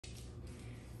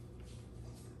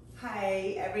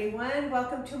Hi everyone,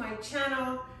 welcome to my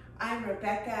channel. I'm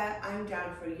Rebecca, I'm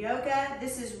down for yoga.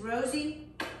 This is Rosie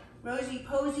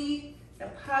Posey, the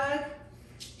pug.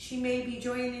 She may be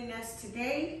joining us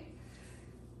today,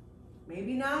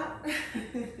 maybe not.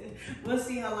 We'll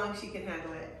see how long she can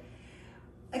handle it.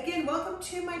 Again, welcome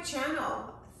to my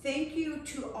channel. Thank you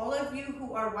to all of you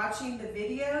who are watching the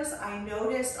videos. I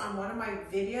noticed on one of my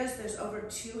videos there's over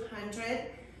 200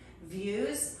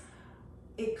 views.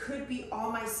 It could be all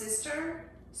my sister,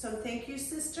 so thank you,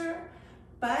 sister.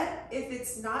 But if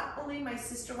it's not only my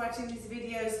sister watching these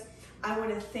videos, I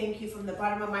want to thank you from the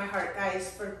bottom of my heart,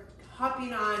 guys, for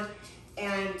hopping on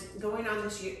and going on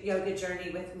this yoga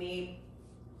journey with me.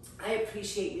 I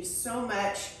appreciate you so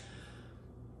much.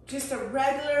 Just a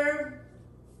regular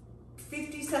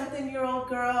 50-something-year-old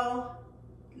girl,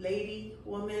 lady,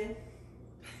 woman,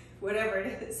 whatever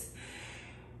it is,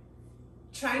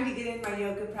 trying to get in my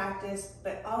yoga practice,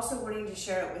 but also wanting to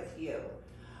share it with you.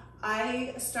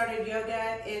 I started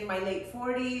yoga in my late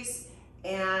 40s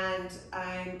and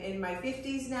I'm in my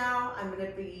 50s now. I'm gonna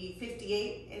be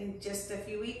 58 in just a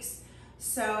few weeks.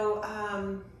 So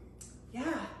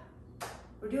yeah,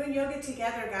 we're doing yoga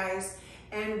together, guys.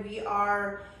 And we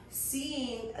are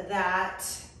seeing that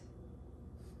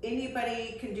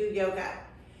anybody can do yoga.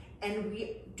 And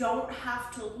we don't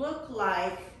have to look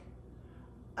like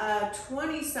a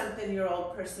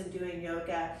 20-something-year-old person doing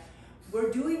yoga.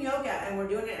 We're doing yoga and we're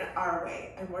doing it our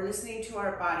way and we're listening to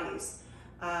our bodies.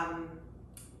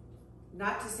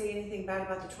 Not to say anything bad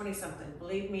about the 20-something.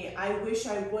 Believe me, I wish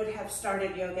I would have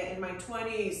started yoga in my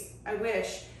 20s. I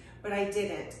wish, but I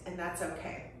didn't, and that's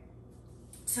okay.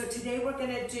 So today we're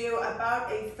gonna do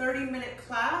about a 30-minute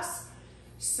class.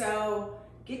 So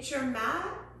get your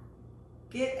mat,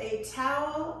 get a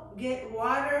towel, get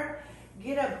water,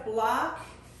 get a block.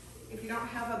 If you don't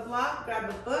have a block, grab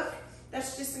a book.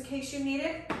 That's just in case you need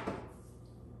it.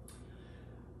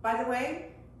 By the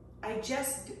way, I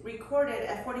just recorded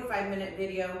a 45-minute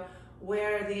video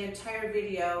where the entire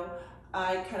video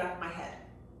I cut off my head.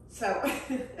 So,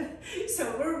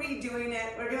 so we're redoing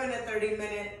it. We're doing a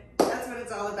 30-minute. That's what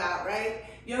it's all about, right?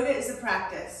 Yoga is a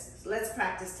practice. So let's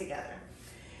practice together.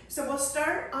 So we'll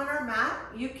start on our mat.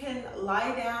 You can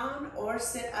lie down or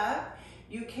sit up.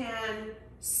 You can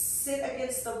sit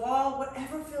against the wall,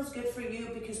 whatever feels good for you,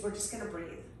 because we're just gonna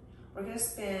breathe. We're gonna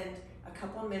spend a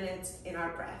couple minutes in our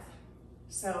breath.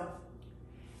 So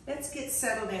let's get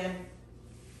settled in.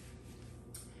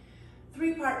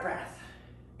 3-part breath.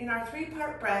 In our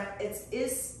 3-part breath,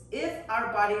 it's if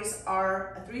our bodies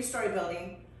are a 3-story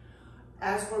building,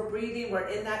 as we're breathing, we're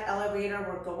in that elevator,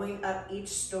 we're going up each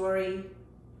story.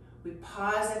 We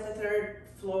pause at the 3rd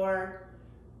floor.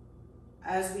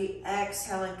 As we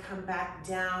exhale and come back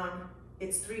down,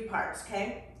 it's 3 parts,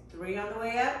 okay? 3 on the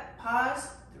way up, pause,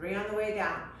 3 on the way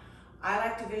down. I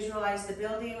like to visualize the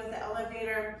building with the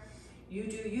elevator. You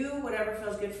do you, whatever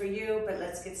feels good for you, but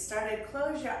let's get started.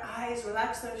 Close your eyes,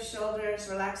 relax those shoulders,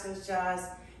 relax those jaws.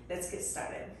 Let's get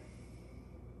started.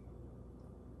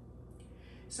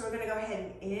 So we're gonna go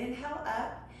ahead and inhale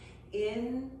up,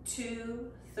 1,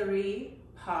 2, 3,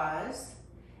 pause,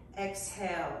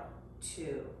 exhale,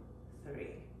 2, 3.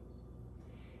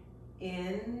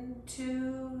 1,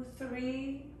 2,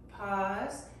 3,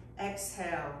 pause,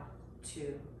 exhale,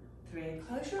 2, 3. And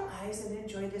close your eyes and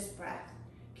enjoy this breath.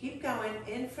 Keep going,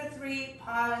 in for 3,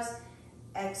 pause,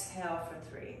 exhale for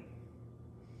 3.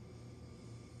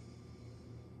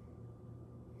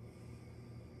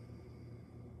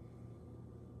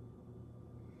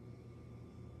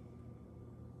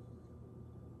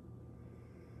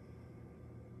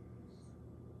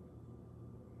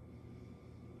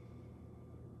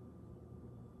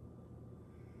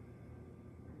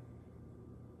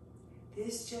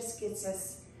 This just gets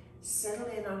us settled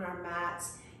in on our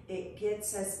mats. It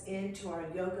gets us into our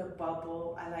yoga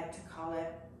bubble, I like to call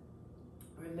it.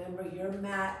 Remember, your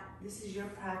mat, this is your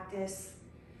practice.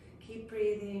 Keep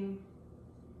breathing.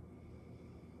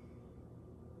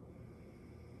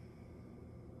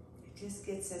 It just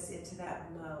gets us into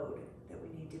that mode that we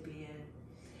need to be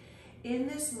in. In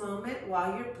this moment,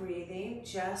 while you're breathing,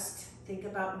 just think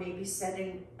about maybe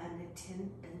setting an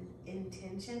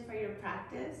intention for your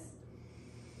practice.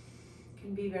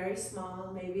 Can be very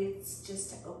small. Maybe it's just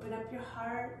to open up your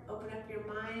heart, open up your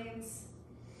minds,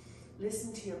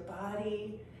 listen to your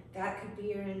body. That could be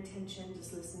your intention,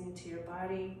 just listening to your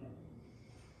body.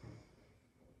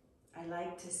 I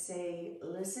like to say,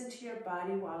 listen to your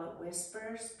body while it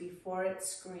whispers before it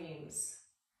screams.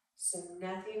 So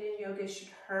nothing in yoga should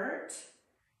hurt.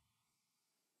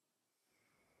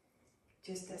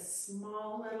 Just a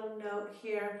small little note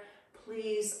here.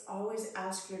 please always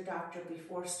ask your doctor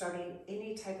before starting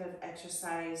any type of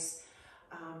exercise,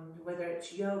 whether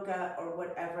it's yoga or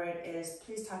whatever it is.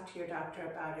 Please talk to your doctor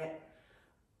about it.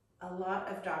 A lot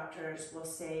of doctors will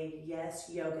say, yes,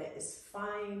 yoga is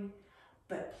fine,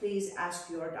 but please ask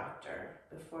your doctor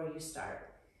before you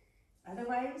start.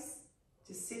 Otherwise,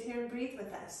 just sit here and breathe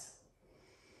with us.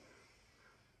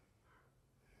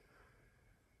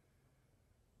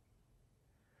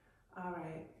 All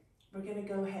right, we're gonna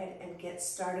go ahead and get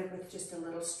started with just a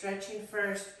little stretching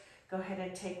first. Go ahead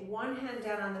and take one hand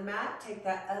down on the mat, take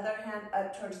that other hand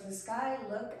up towards the sky,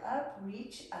 look up,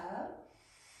 reach up.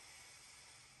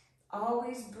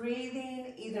 Always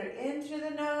breathing either in through the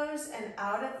nose and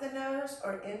out of the nose,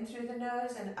 or in through the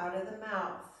nose and out of the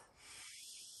mouth.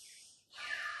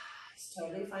 It's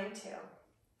totally fine too.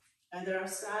 Other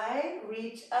side,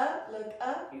 reach up, look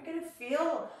up. You're gonna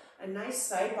feel a nice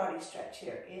side body stretch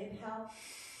here. Inhale,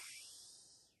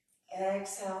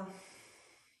 exhale.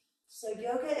 So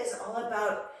yoga is all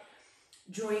about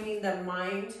joining the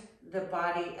mind, the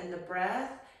body, and the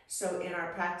breath. So in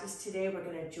our practice today, we're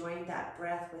gonna join that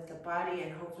breath with the body,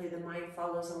 and hopefully the mind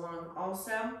follows along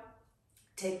also.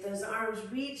 Take those arms,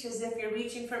 reach as if you're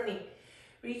reaching for me.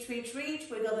 Reach, reach, reach,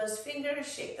 wiggle those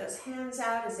fingers, shake those hands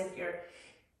out as if you're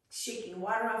shaking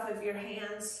water off of your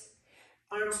hands.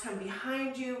 Arms come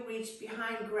behind you, reach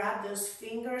behind, grab those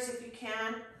fingers if you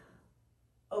can.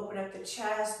 Open up the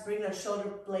chest, bring those shoulder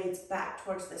blades back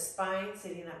towards the spine,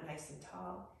 sitting up nice and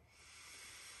tall.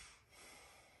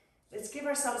 Let's give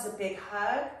ourselves a big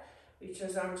hug. Reach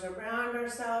those arms around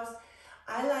ourselves.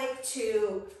 I like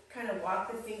to kind of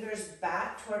walk the fingers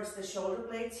back towards the shoulder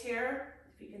blades here,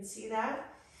 if you can see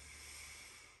that.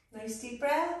 Nice deep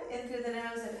breath, in through the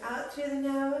nose and out through the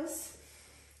nose.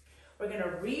 We're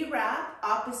gonna re-wrap,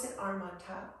 opposite arm on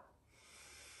top.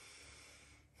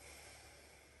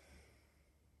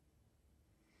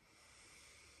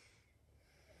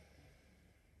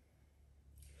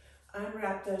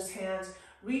 Unwrap those hands,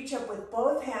 reach up with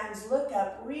both hands, look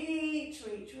up, reach,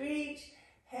 reach, reach.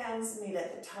 Hands meet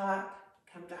at the top,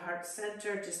 come to heart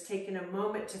center, just taking a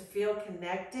moment to feel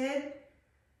connected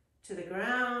to the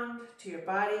ground, to your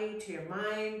body, to your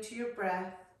mind, to your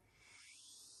breath.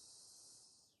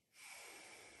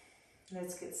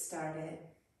 Let's get started.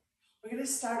 We're gonna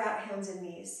start out hands and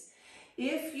knees.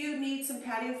 If you need some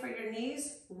padding for your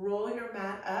knees, roll your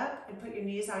mat up and put your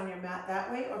knees on your mat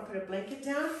that way, or put a blanket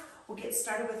down. We'll get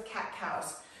started with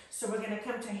cat-cows. So we're gonna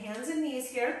come to hands and knees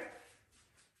here.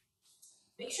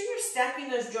 Make sure you're stacking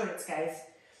those joints, guys.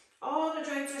 All the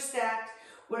joints are stacked.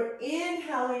 We're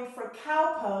inhaling for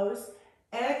cow pose,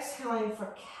 exhaling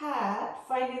for cat,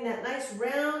 finding that nice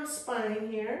round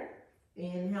spine here.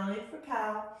 Inhaling for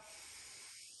cow,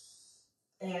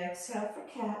 exhale for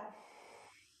cat.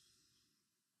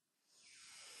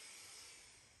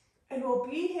 And we'll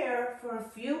be here for a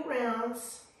few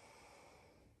rounds.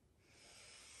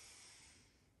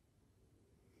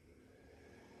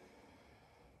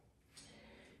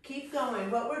 Keep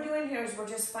going. What we're doing here is we're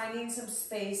just finding some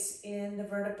space in the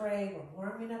vertebrae. We're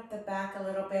warming up the back a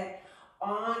little bit.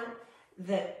 On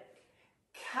the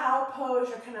cow pose,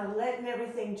 you're kind of letting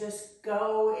everything just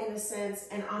go in a sense.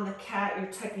 And on the cat,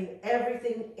 you're tucking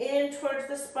everything in towards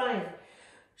the spine.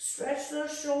 Stretch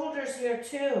those shoulders here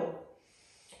too.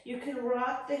 You can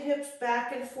rock the hips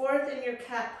back and forth in your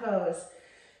cat pose.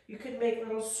 You can make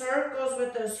little circles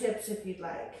with those hips if you'd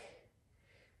like.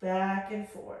 Back and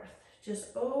forth.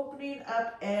 Just opening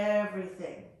up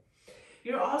everything.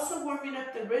 You're also warming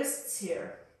up the wrists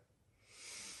here.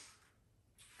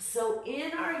 So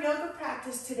in our yoga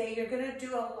practice today, you're going to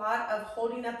do a lot of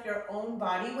holding up your own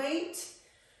body weight.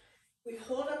 We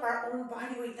hold up our own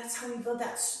body weight. That's how we build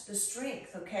the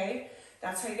strength, okay?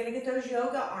 That's how you're going to get those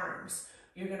yoga arms.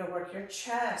 You're going to work your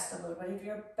chest, a little bit of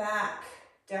your back,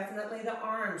 definitely the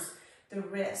arms, the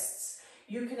wrists.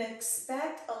 You can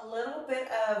expect a little bit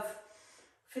of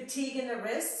fatigue in the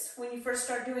wrists when you first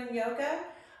start doing yoga.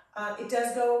 It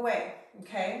does go away,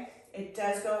 okay? It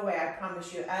does go away, I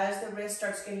promise you. As the wrist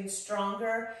starts getting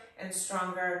stronger and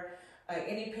stronger,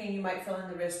 any pain you might feel in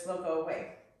the wrist will go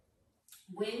away.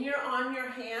 When you're on your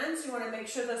hands, you want to make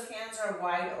sure those hands are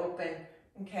wide open,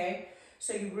 okay?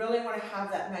 So you really want to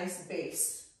have that nice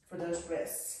base for those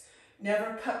wrists.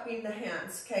 Never cupping the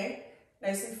hands, okay?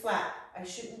 Nice and flat. I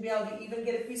shouldn't be able to even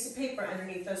get a piece of paper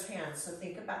underneath those hands, so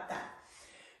think about that.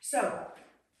 So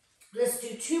let's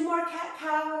do 2 more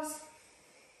cat-cows.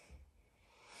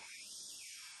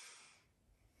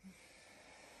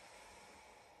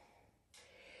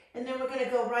 And then we're going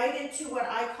to go right into what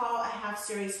I call a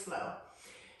half-series flow.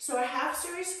 So a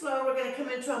half-series flow, we're going to come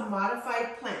into a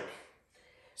modified plank.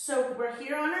 So we're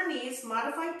here on our knees,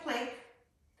 modified plank.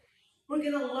 We're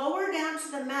gonna lower down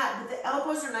to the mat, but the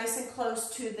elbows are nice and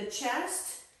close to the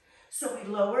chest. So we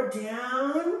lower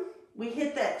down, we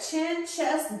hit that chin,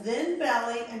 chest, then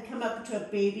belly, and come up into a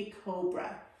baby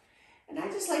cobra. And I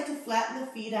just like to flatten the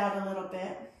feet out a little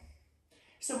bit.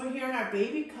 So we're here in our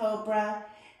baby cobra,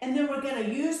 and then we're gonna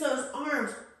use those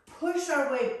arms, push our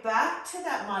way back to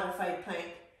that modified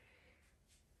plank.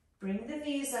 Bring the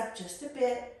knees up just a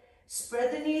bit.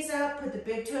 Spread the knees out, put the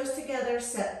big toes together,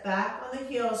 set back on the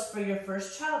heels for your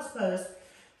first child's pose.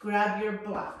 Grab your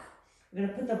block. We're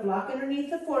gonna put the block underneath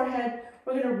the forehead.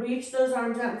 We're gonna reach those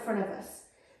arms out in front of us.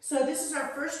 So this is our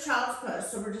first child's pose.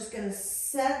 So we're just gonna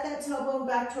set that tailbone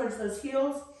back towards those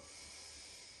heels.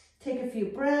 Take a few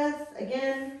breaths.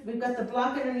 Again, we've got the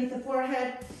block underneath the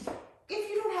forehead. If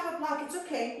you don't have a block, it's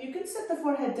okay. You can set the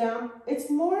forehead down. It's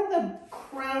more the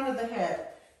crown of the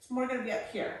head. It's more gonna be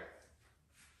up here.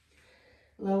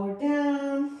 Lower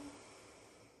down.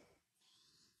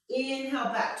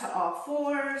 Inhale back to all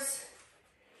fours.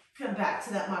 Come back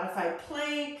to that modified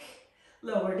plank.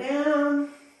 Lower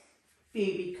down.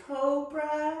 Baby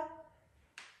cobra.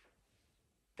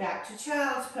 Back to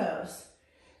child's pose.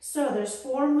 So there's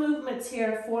 4 movements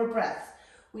here, 4 breaths.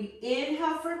 We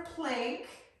inhale for plank.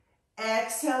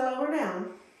 Exhale, lower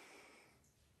down.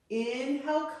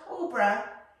 Inhale, cobra.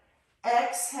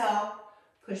 Exhale,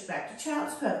 push back to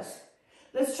child's pose.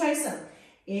 Let's try some.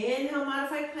 Inhale,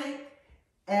 modified plank.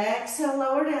 Exhale,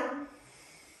 lower down.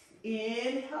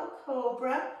 Inhale,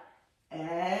 cobra.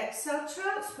 Exhale,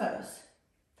 child's pose.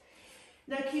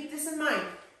 Now keep this in mind.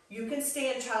 You can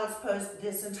stay in child's pose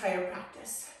this entire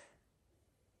practice.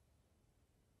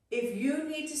 If you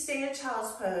need to stay in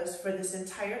child's pose for this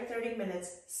entire 30 minutes,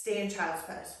 stay in child's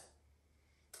pose.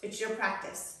 It's your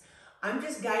practice. I'm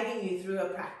just guiding you through a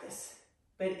practice.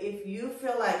 But if you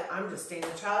feel like I'm just staying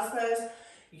in child's pose,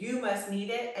 you must need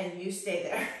it and you stay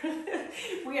there.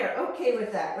 We are okay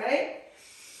with that, right?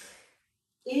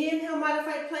 Inhale,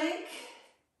 modified plank.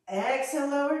 Exhale,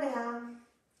 lower down.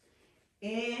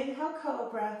 Inhale,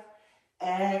 cobra.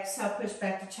 Exhale, push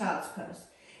back to child's pose.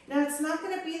 Now it's not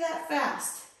going to be that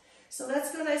fast. So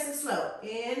let's go nice and slow.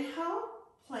 Inhale,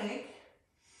 plank.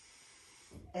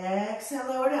 Exhale,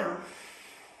 lower down.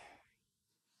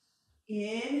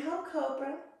 Inhale,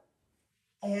 cobra.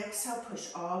 Exhale, push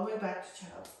all the way back to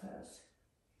child's pose.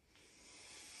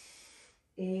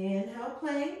 Inhale,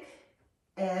 plank.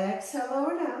 Exhale,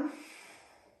 lower down.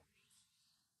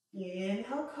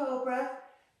 Inhale, cobra.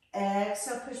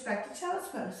 Exhale, push back to child's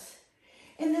pose.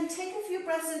 And then take a few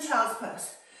breaths in child's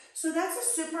pose. So that's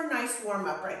a super nice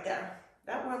warm-up right there.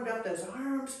 That warmed up those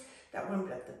arms. That warmed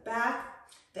up the back,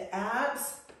 the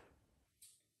abs,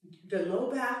 the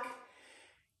low back.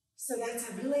 So that's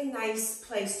a really nice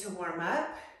place to warm up.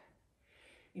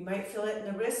 You might feel it in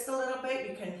the wrist a little bit.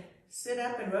 You can sit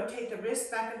up and rotate the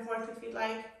wrists back and forth if you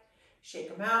like.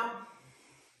 Shake them out.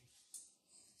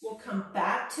 We'll come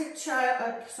back to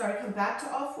come back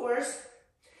to all fours.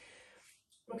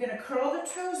 We're going to curl the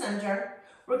toes under.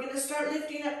 We're going to start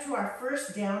lifting up to our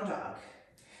first down dog.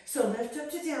 So lift up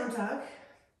to down dog.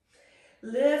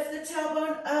 Lift the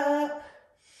tailbone up.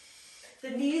 The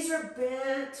knees are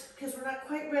bent because we're not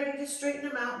quite ready to straighten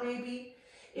them out maybe.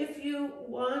 If you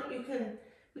want, you can,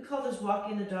 we call this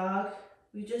walking the dog.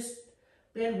 We just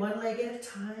bend one leg at a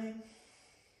time.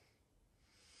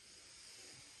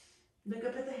 Look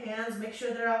up at the hands, make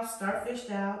sure they're all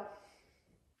starfished out.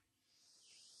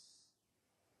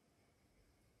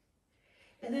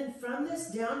 And then from this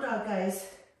down dog, guys,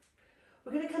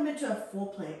 we're going to come into a full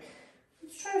plank.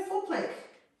 Let's try a full plank.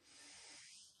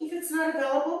 If it's not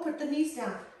available, put the knees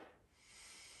down.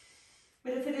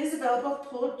 But if it is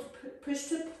available, push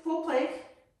to full plank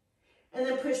and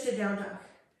then push to down dog.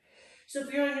 So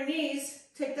if you're on your knees,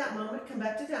 take that moment, come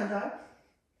back to down dog.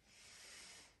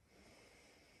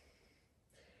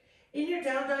 In your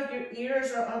down dog, your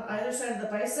ears are on either side of the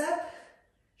bicep.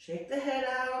 Shake the head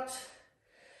out.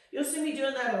 You'll see me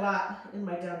doing that a lot in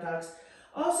my down dogs.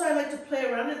 Also, I like to play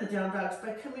around in the down dogs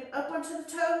by coming up onto the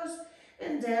toes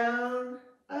and down,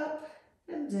 up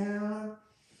and down.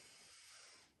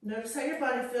 Notice how your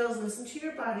body feels. Listen to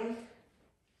your body.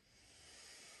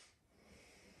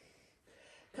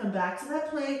 Come back to that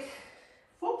plank,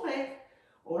 full plank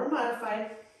or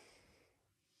modified.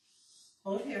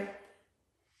 Hold here.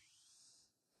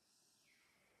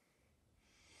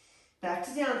 Back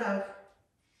to down dog.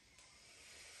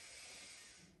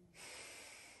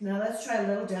 Now let's try a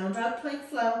little down dog plank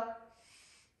flow.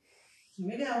 Here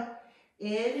we go.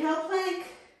 Inhale, plank.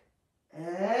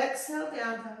 Exhale,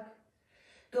 down dog.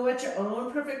 Go at your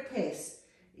own perfect pace.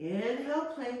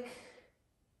 Inhale, plank.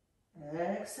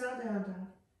 Exhale, down dog.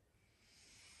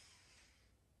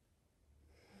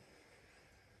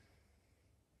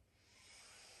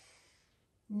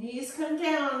 Knees come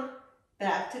down,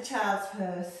 back to child's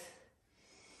pose.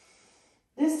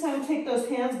 This time take those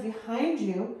hands behind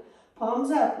you,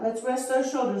 palms up. Let's rest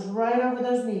those shoulders right over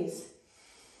those knees.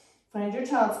 Find your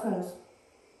child's pose.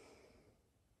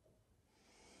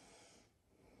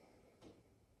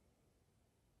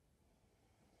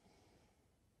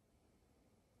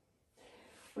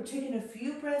 We're taking a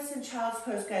few breaths in child's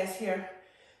pose, guys, here,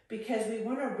 because we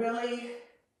want to really,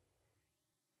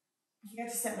 I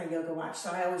forgot to set my yoga watch, so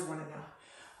I always want to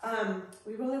know.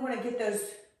 We really want to get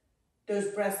those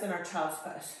breaths in our child's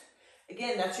pose.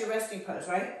 Again, that's your resting pose,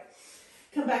 right?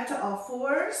 Come back to all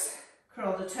fours,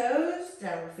 curl the toes,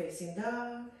 downward facing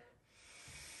dog.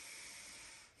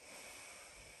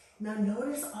 Now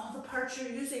notice all the parts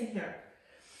you're using here.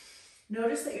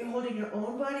 Notice that you're holding your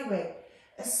own body weight,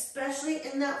 especially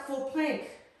in that full plank.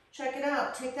 Check it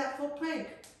out, take that full plank.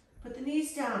 Put the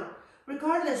knees down.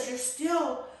 Regardless, you're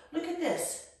still, look at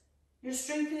this. You're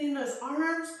strengthening those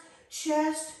arms,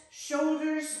 chest,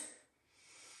 shoulders.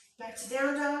 Back to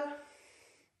down dog.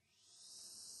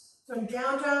 From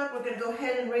down dog, we're gonna go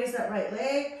ahead and raise that right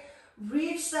leg.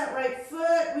 Reach that right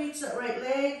foot, reach that right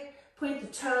leg. Point the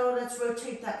toe, let's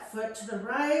rotate that foot to the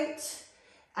right.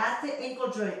 At the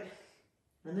ankle joint.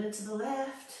 And then to the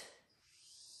left.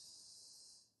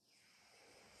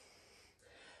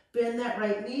 Bend that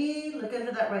right knee, look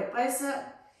under that right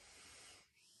bicep.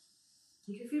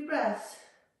 Take a few breaths.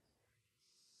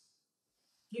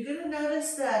 You're gonna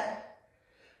notice that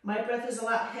my breath is a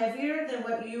lot heavier than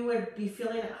what you would be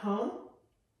feeling at home.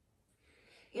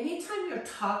 Anytime you're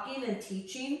talking and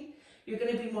teaching, you're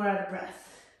gonna be more out of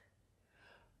breath.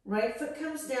 Right foot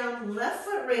comes down, left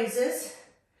foot raises.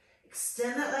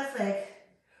 Extend that left leg.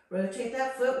 Rotate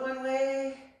that foot one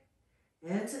way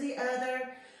and to the other.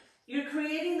 You're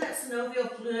creating that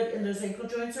synovial fluid in those ankle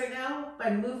joints right now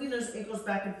by moving those ankles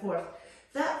back and forth.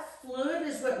 That fluid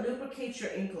is what lubricates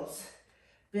your ankles.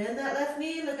 Bend that left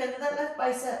knee, look under that left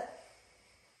bicep.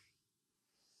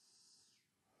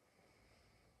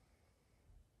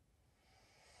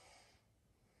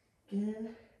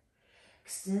 Again,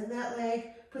 extend that leg,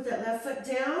 put that left foot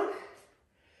down,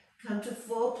 come to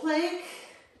full plank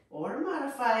or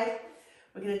modified.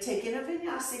 We're gonna take in a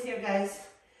vinyasa here, guys.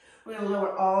 We're gonna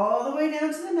lower all the way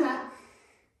down to the mat,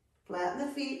 flatten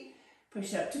the feet,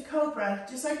 push up to cobra,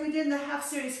 just like we did in the half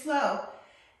series flow.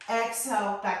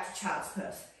 Exhale, back to child's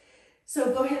pose.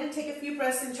 So go ahead and take a few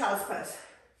breaths in child's pose.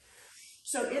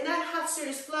 So in that half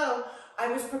series flow,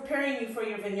 I was preparing you for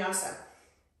your vinyasa.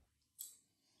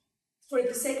 For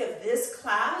the sake of this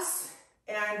class,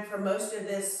 and for most of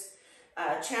this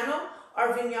channel,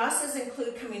 our vinyasas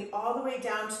include coming all the way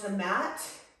down to the mat,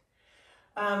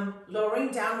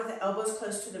 lowering down with the elbows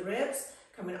close to the ribs,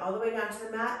 coming all the way down to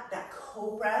the mat, that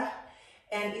cobra,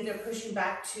 and either pushing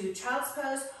back to child's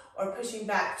pose or pushing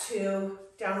back to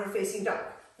downward facing dog,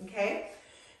 okay?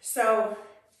 So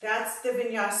that's the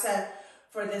vinyasa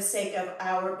for the sake of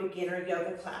our beginner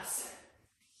yoga class.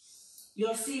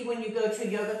 You'll see when you go to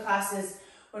yoga classes,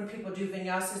 when people do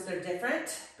vinyasas, they're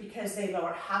different because they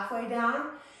lower halfway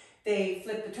down, they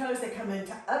flip the toes, they come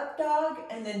into up dog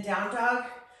and then down dog.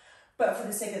 But for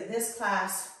the sake of this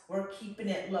class, we're keeping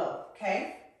it low,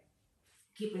 okay?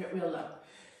 Keeping it real low.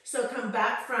 So come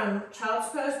back from child's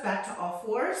pose, back to all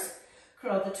fours.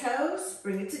 Curl the toes,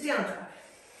 bring it to down dog.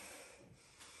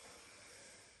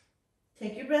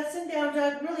 Take your breaths in down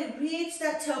dog. Really reach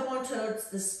that tailbone towards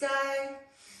the sky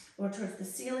or towards the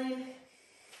ceiling.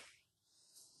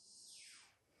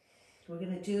 We're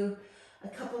gonna do a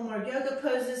couple more yoga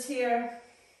poses here.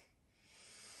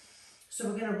 So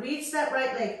we're gonna reach that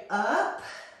right leg up.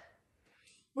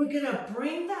 We're gonna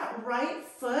bring that right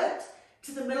foot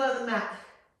to the middle of the mat.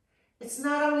 It's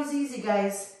not always easy,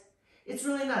 guys. It's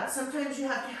really not. Sometimes you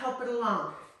have to help it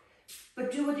along,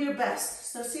 but do with your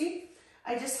best. So see,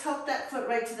 I just helped that foot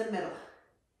right to the middle.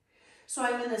 So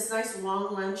I'm in this nice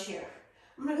long lunge here.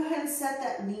 I'm gonna go ahead and set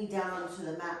that knee down onto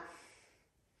the mat.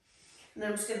 And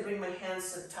then I'm just gonna bring my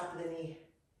hands to the top of the knee.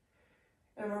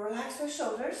 And we'll relax my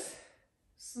shoulders.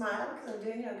 Smile because I'm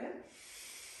doing yoga.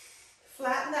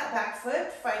 Flatten that back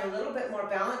foot, find a little bit more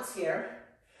balance here.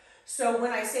 So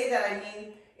when I say that, I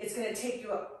mean it's gonna take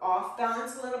you off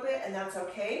balance a little bit, and that's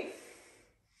okay.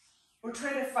 We're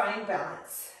trying to find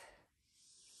balance.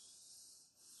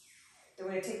 Then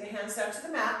we're gonna take the hands down to the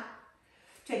mat.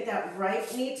 Take that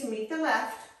right knee to meet the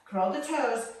left, curl the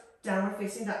toes, downward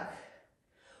facing dog.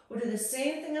 We'll do the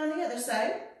same thing on the other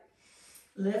side.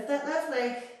 Lift that left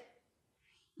leg,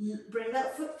 bring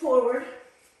that foot forward.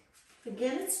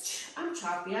 Again, I'm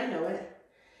choppy, I know it.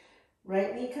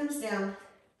 Right knee comes down,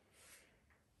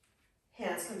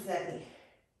 hands come to that knee.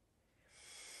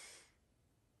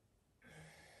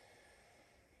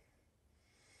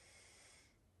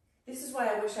 This is why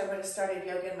I wish I would have started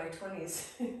yoga in my 20s.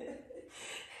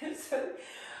 So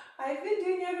I've been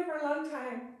doing yoga for a long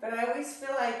time, but I always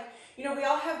feel like, you know, we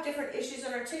all have different issues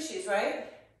in our tissues, right?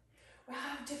 We all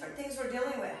have different things we're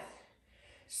dealing with.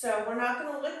 So we're not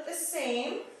going to look the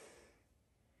same,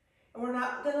 and we're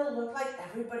not going to look like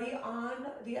everybody on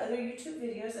the other YouTube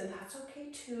videos, and that's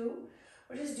okay too.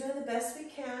 We're just doing the best we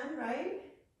can, right?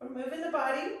 We're moving the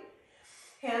body.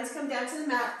 Hands come down to the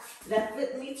mat. Left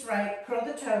foot meets right. Curl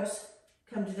the toes.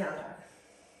 Come to down dog.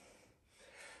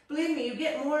 Believe me, you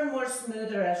get more and more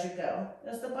smoother as you go.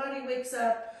 As the body wakes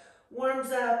up, warms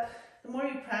up, the more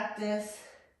you practice.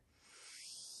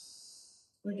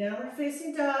 We're downward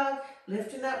facing dog.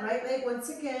 Lifting that right leg once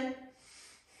again.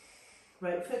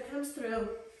 Right foot comes through.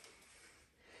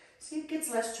 See, it gets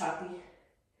less choppy.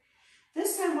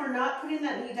 This time we're not putting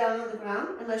that knee down on the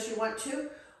ground unless you want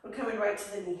to. We're coming right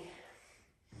to the knee.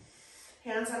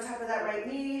 Hands on top of that right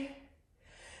knee.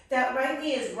 That right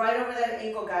knee is right over that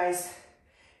ankle, guys.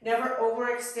 Never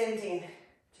overextending.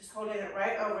 Just holding it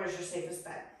right over is your safest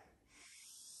bet.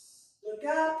 Look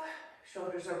up.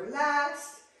 Shoulders are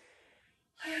relaxed.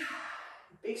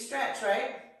 Big stretch,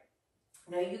 right?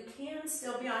 Now you can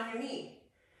still be on your knee.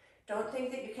 Don't think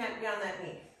that you can't be on that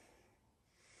knee.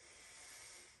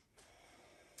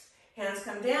 Hands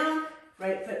come down.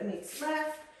 Right foot meets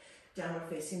left. Downward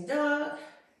facing dog.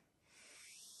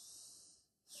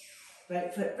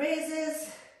 Right foot raises.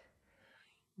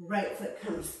 Right foot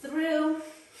comes through.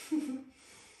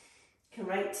 Come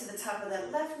right to the top of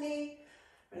that left knee.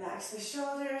 Relax the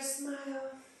shoulders,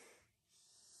 smile.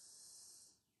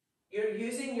 You're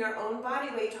using your own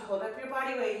body weight to hold up your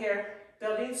body weight here.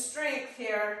 Building strength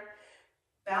here.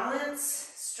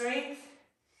 Balance, strength.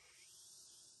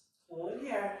 Hold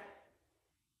here.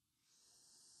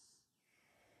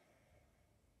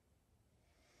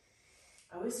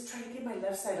 I always try to give my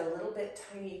left side a little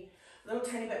tiny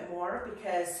bit more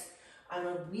because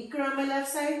I'm weaker on my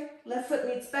left side. Left foot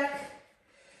meets back.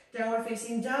 Downward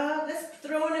facing dog. Let's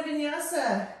throw in a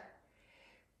vinyasa.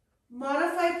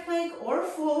 Modified plank or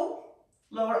full.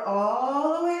 Lower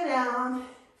all the way down.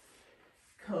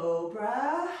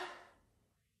 Cobra.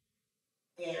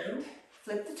 And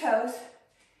flip the toes.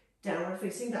 Downward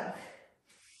facing dog.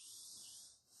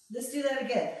 Let's do that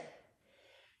again.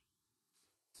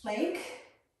 Plank.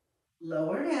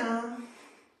 Lower down.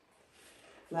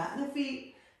 Flatten the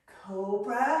feet.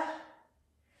 Cobra.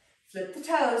 Flip the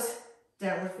toes.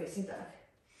 Downward facing dog.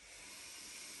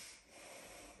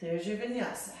 There's your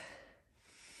vinyasa.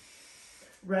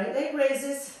 Right leg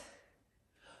raises.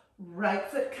 Right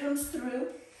foot comes through.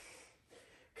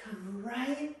 Come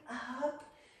right up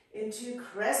into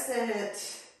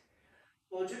crescent.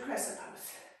 Hold your crescent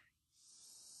pose.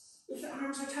 If the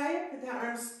arms are tight, put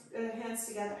the hands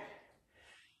together.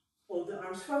 Hold the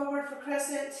arms forward for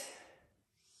crescent.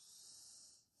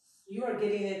 You are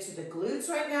getting into the glutes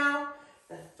right now,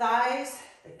 the thighs,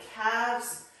 the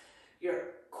calves. Your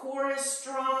core is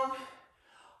strong.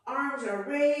 Arms are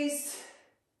raised.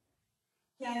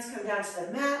 Hands come down to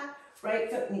the mat.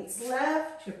 Right foot meets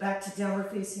left. You're back to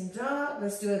downward facing dog.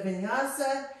 Let's do a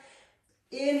vinyasa.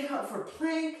 Inhale for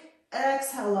plank.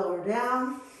 Exhale, lower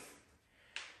down.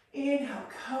 Inhale,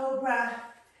 cobra.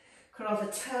 Curl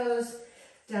the toes.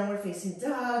 Downward facing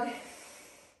dog.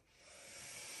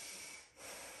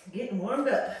 Getting warmed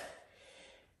up.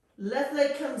 Left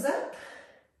leg comes up.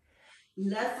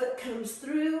 Left foot comes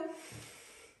through.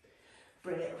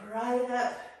 Bring it right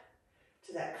up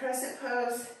to that crescent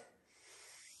pose.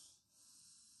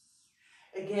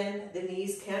 Again, the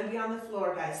knees can be on the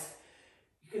floor, guys.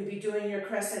 You can be doing your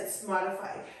crescents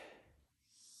modified.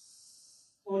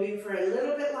 Holding for a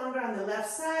little bit longer on the left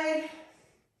side.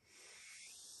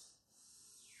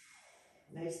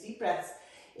 Nice deep breaths.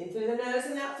 In through the nose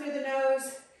and out through the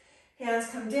nose. Hands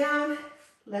come down.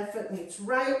 Left foot meets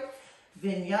right.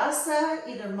 Vinyasa,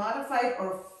 either modified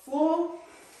or full.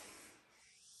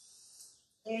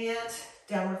 And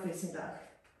downward facing dog.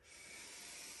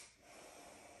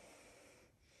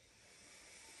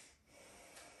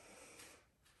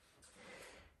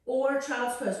 Or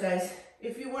child's pose, guys.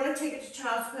 If you want to take it to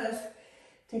child's pose,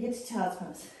 take it to child's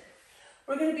pose.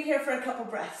 We're going to be here for a couple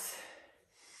breaths.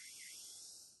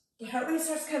 The heart rate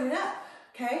starts coming up,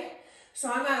 okay?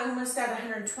 So I'm almost at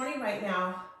 120 right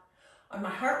now on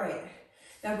my heart rate.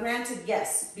 Now granted,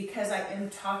 yes, because I am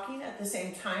talking at the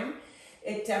same time,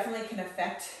 it definitely can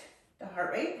affect the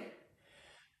heart rate.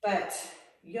 But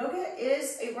yoga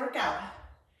is a workout.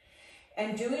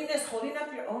 And doing this, holding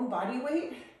up your own body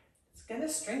weight, it's gonna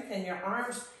strengthen your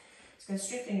arms. It's gonna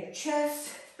strengthen your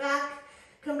chest, back.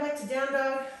 Come back to down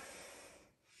dog.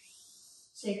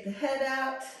 Shake the head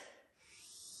out.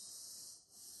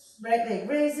 Right leg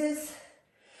raises,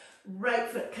 right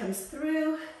foot comes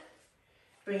through.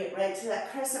 Bring it right to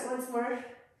that crescent once more.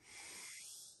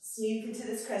 Sneak into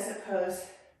this crescent pose.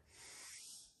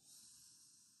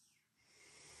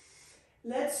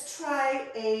 Let's try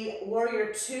a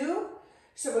warrior two.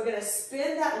 So we're gonna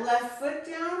spin that left foot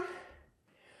down.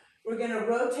 We're gonna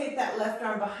rotate that left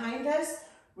arm behind us,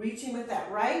 reaching with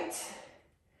that right.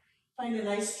 Find a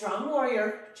nice strong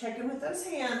warrior. Check in with those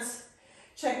hands.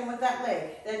 Check in with that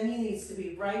leg. That knee needs to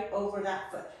be right over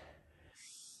that foot.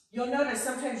 You'll notice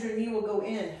sometimes your knee will go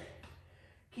in.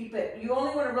 Keep it. You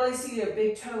only want to really see your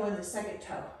big toe and the second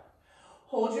toe.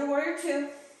 Hold your warrior two.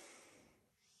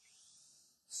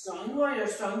 Strong warrior,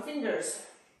 strong fingers.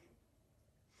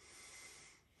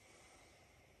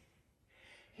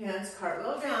 Hands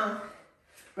cartwheel down.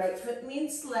 Right foot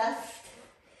meets left.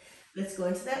 Let's go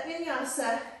into that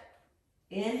vinyasa.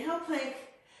 Inhale, plank.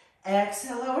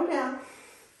 Exhale, lower down.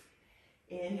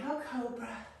 Inhale,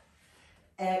 cobra.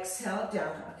 Exhale,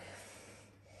 down dog.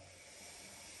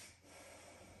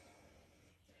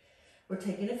 We're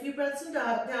taking a few breaths in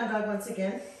down dog once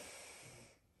again.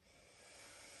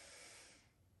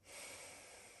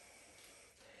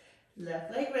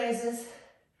 Left leg raises.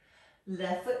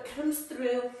 Left foot comes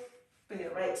through. Bring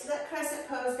it right to that crescent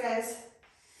pose, guys.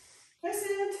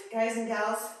 Crescent, guys and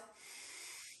gals.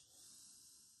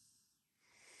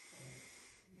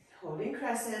 Holding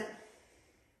crescent.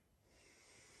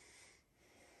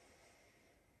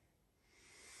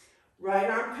 Right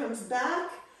arm comes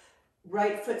back.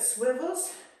 Right foot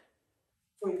swivels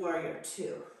for warrior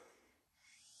two.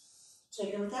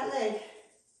 Check in with that leg.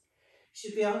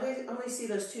 Should be able to only see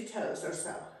those two toes or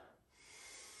so.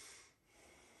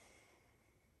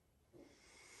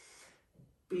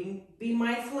 Be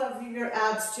mindful of your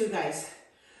abs too, guys.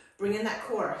 Bring in that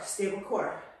core, stable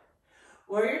core.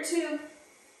 Warrior two.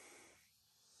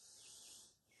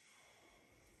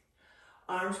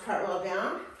 Arms cartwheel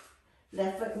down.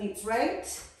 Left foot meets right.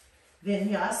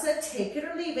 Vinyasa, take it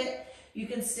or leave it. You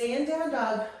can stay in down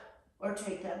dog or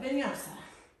take that vinyasa.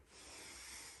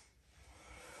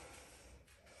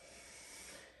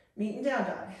 Meet in down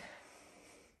dog.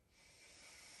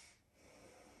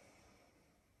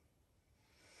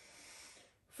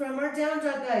 From our down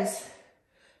dog, guys,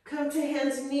 come to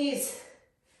hands and knees.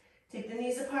 Take the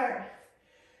knees apart.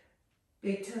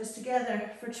 Big toes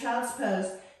together for child's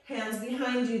pose. Hands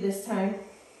behind you this time.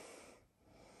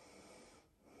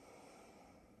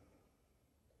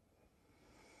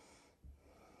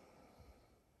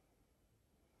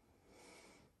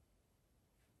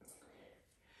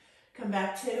 Come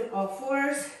back to all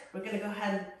fours. We're gonna go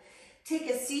ahead and take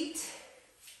a seat.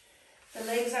 The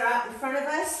legs are out in front of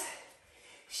us.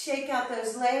 Shake out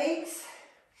those legs.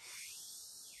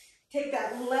 Take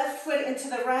that left foot into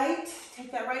the right.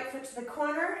 Take that right foot to the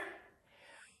corner.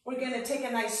 We're gonna take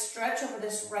a nice stretch over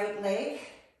this right leg.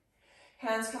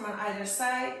 Hands come on either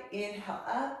side. Inhale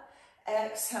up.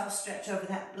 Exhale, stretch over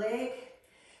that leg.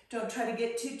 Don't try to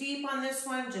get too deep on this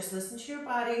one. Just listen to your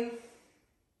body.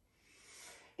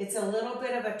 It's a little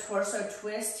bit of a torso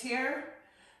twist here,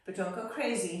 but don't go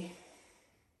crazy.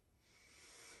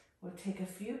 We'll take a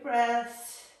few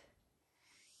breaths.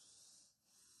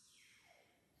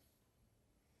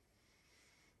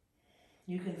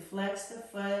 You can flex the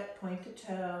foot, point the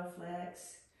toe,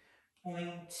 flex,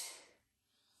 point.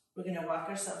 We're gonna walk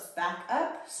ourselves back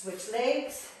up, switch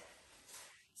legs,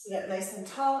 sit up nice and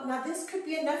tall. Now this could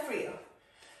be enough for you.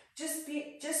 Just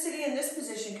sitting in this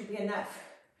position could be enough.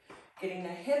 Getting a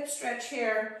hip stretch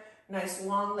here, nice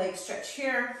long leg stretch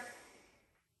here.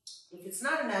 If it's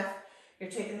not enough,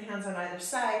 you're taking the hands on either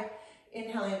side,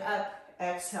 inhaling up,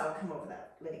 exhale, come over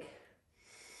that leg.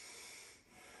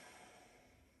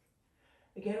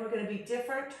 Again, we're going to be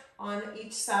different on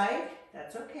each side.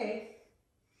 That's okay.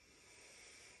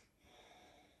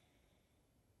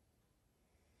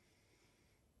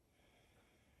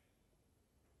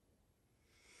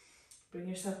 Bring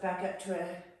yourself back up to a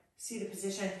seated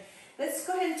position. Let's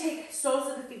go ahead and take soles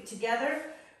of the feet together.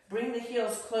 Bring the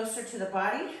heels closer to the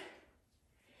body.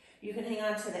 You can hang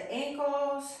on to the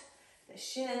ankles, the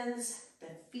shins, the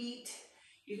feet.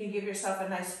 You can give yourself a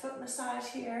nice foot massage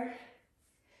here.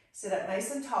 Sit up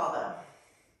nice and tall though.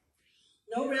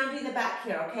 No rounding the back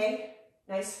here, okay?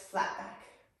 Nice flat back.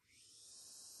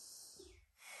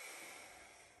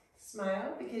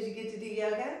 Smile because you get to do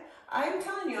yoga. I'm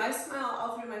telling you, I smile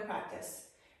all through my practice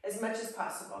as much as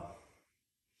possible.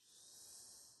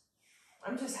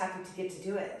 I'm just happy to get to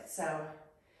do it, so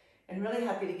I'm really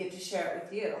happy to get to share it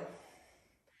with you.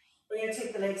 We're going to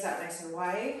take the legs out nice and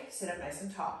wide, sit up nice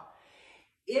and tall.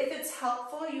 If it's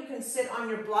helpful, you can sit on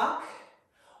your block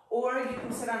or you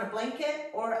can sit on a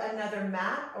blanket or another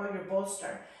mat or your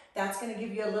bolster. That's going to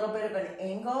give you a little bit of an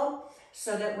angle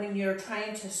so that when you're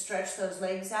trying to stretch those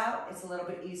legs out, it's a little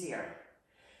bit easier.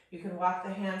 You can walk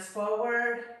the hands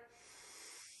forward.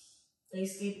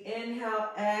 Nice deep inhale,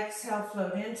 exhale,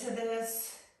 float into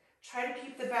this. Try to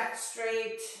keep the back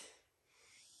straight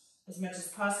as much as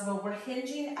possible. We're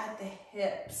hinging at the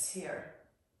hips here,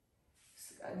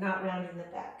 not rounding the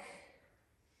back.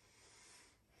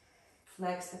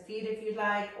 Flex the feet if you'd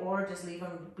like, or just leave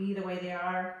them be the way they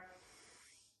are.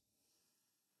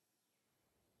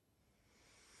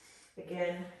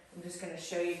 Again, I'm just going to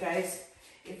show you guys,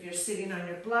 if you're sitting on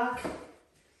your block,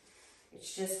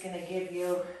 it's just going to give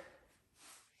you,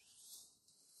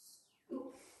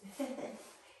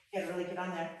 gotta really get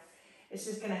on there. It's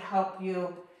just going to help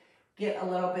you get a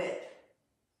little bit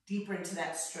deeper into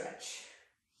that stretch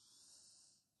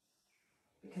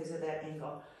because of that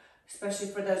angle, especially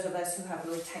for those of us who have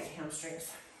really tight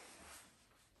hamstrings.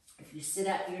 If you sit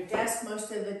at your desk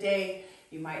most of the day,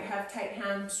 you might have tight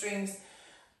hamstrings.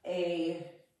 A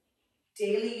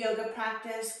daily yoga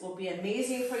practice will be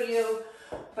amazing for you,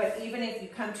 but even if you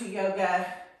come to yoga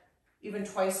even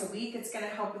twice a week, it's going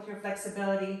to help with your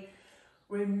flexibility.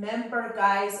 Remember,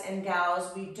 guys and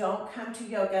gals, we don't come to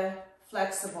yoga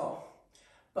flexible,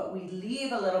 but we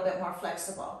leave a little bit more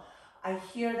flexible. I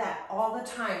hear that all the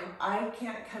time. I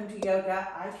can't come to yoga.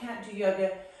 I can't do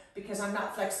yoga because I'm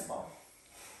not flexible.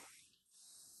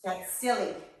 That's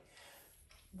silly.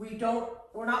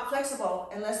 We're not flexible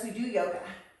unless we do yoga.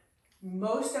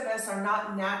 Most of us are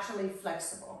not naturally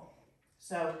flexible.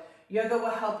 So yoga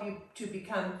will help you to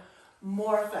become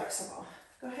more flexible.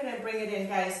 Go ahead and bring it in,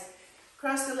 guys.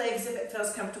 Cross the legs if it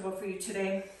feels comfortable for you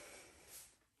today.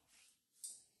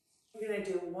 We're gonna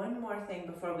do one more thing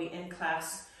before we end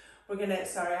class.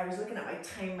 Sorry, I was looking at my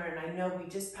timer and I know we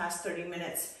just passed 30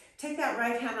 minutes. Take that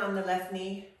right hand on the left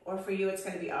knee, or for you, it's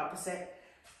gonna be opposite.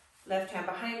 Left hand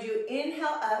behind you,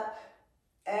 inhale up,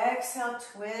 exhale,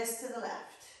 twist to the left.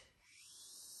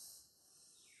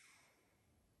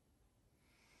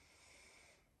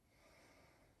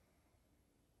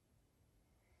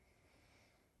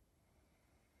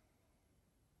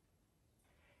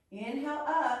 Inhale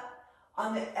up,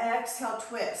 on the exhale,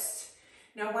 twist.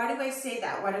 Now, why do I say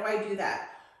that? Why do I do that?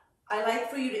 I like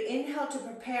for you to inhale to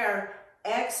prepare,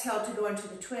 exhale to go into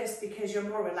the twist because you're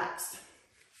more relaxed.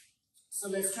 So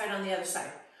let's try it on the other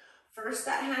side. First,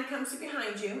 that hand comes to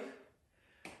behind you.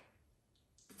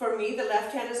 For me, the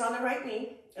left hand is on the right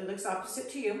knee. It looks opposite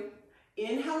to you.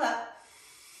 Inhale up.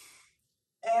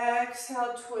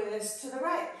 Exhale, twist to the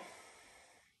right.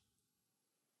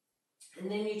 And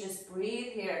then you just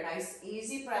breathe here. Nice,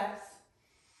 easy breath.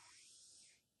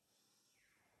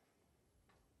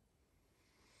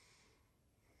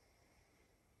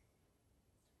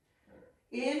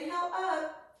 Inhale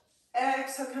up.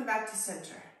 Exhale, come back to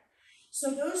center.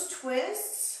 So those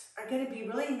twists are going to be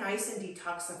really nice and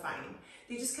detoxifying.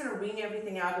 They just kind of wring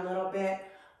everything out a little bit.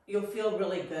 You'll feel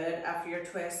really good after your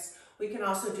twists. We can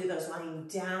also do those lying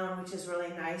down, which is really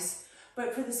nice.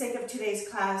 But for the sake of today's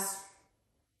class,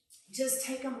 just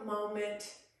take a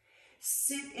moment,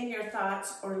 sit in your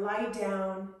thoughts or lie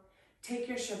down. Take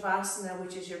your Shavasana,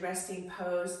 which is your resting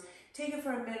pose. Take it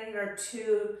for a minute or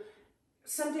two,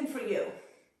 something for you.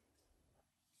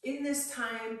 In this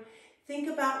time, think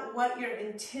about what your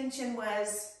intention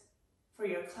was for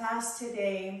your class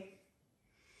today.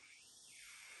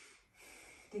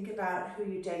 Think about who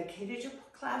you dedicated your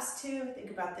class to. Think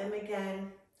about them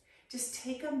again. Just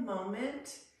take a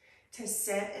moment to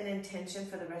set an intention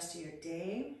for the rest of your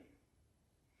day.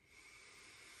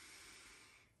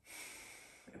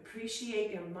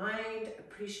 Appreciate your mind,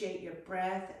 appreciate your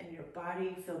breath and your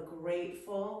body. Feel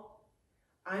grateful.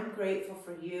 I'm grateful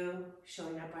for you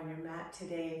showing up on your mat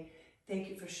today. Thank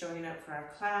you for showing up for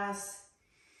our class.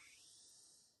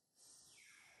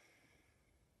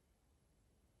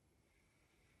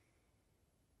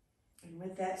 And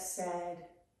with that said,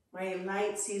 my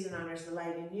light sees and honors the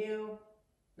light in you.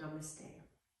 Namaste.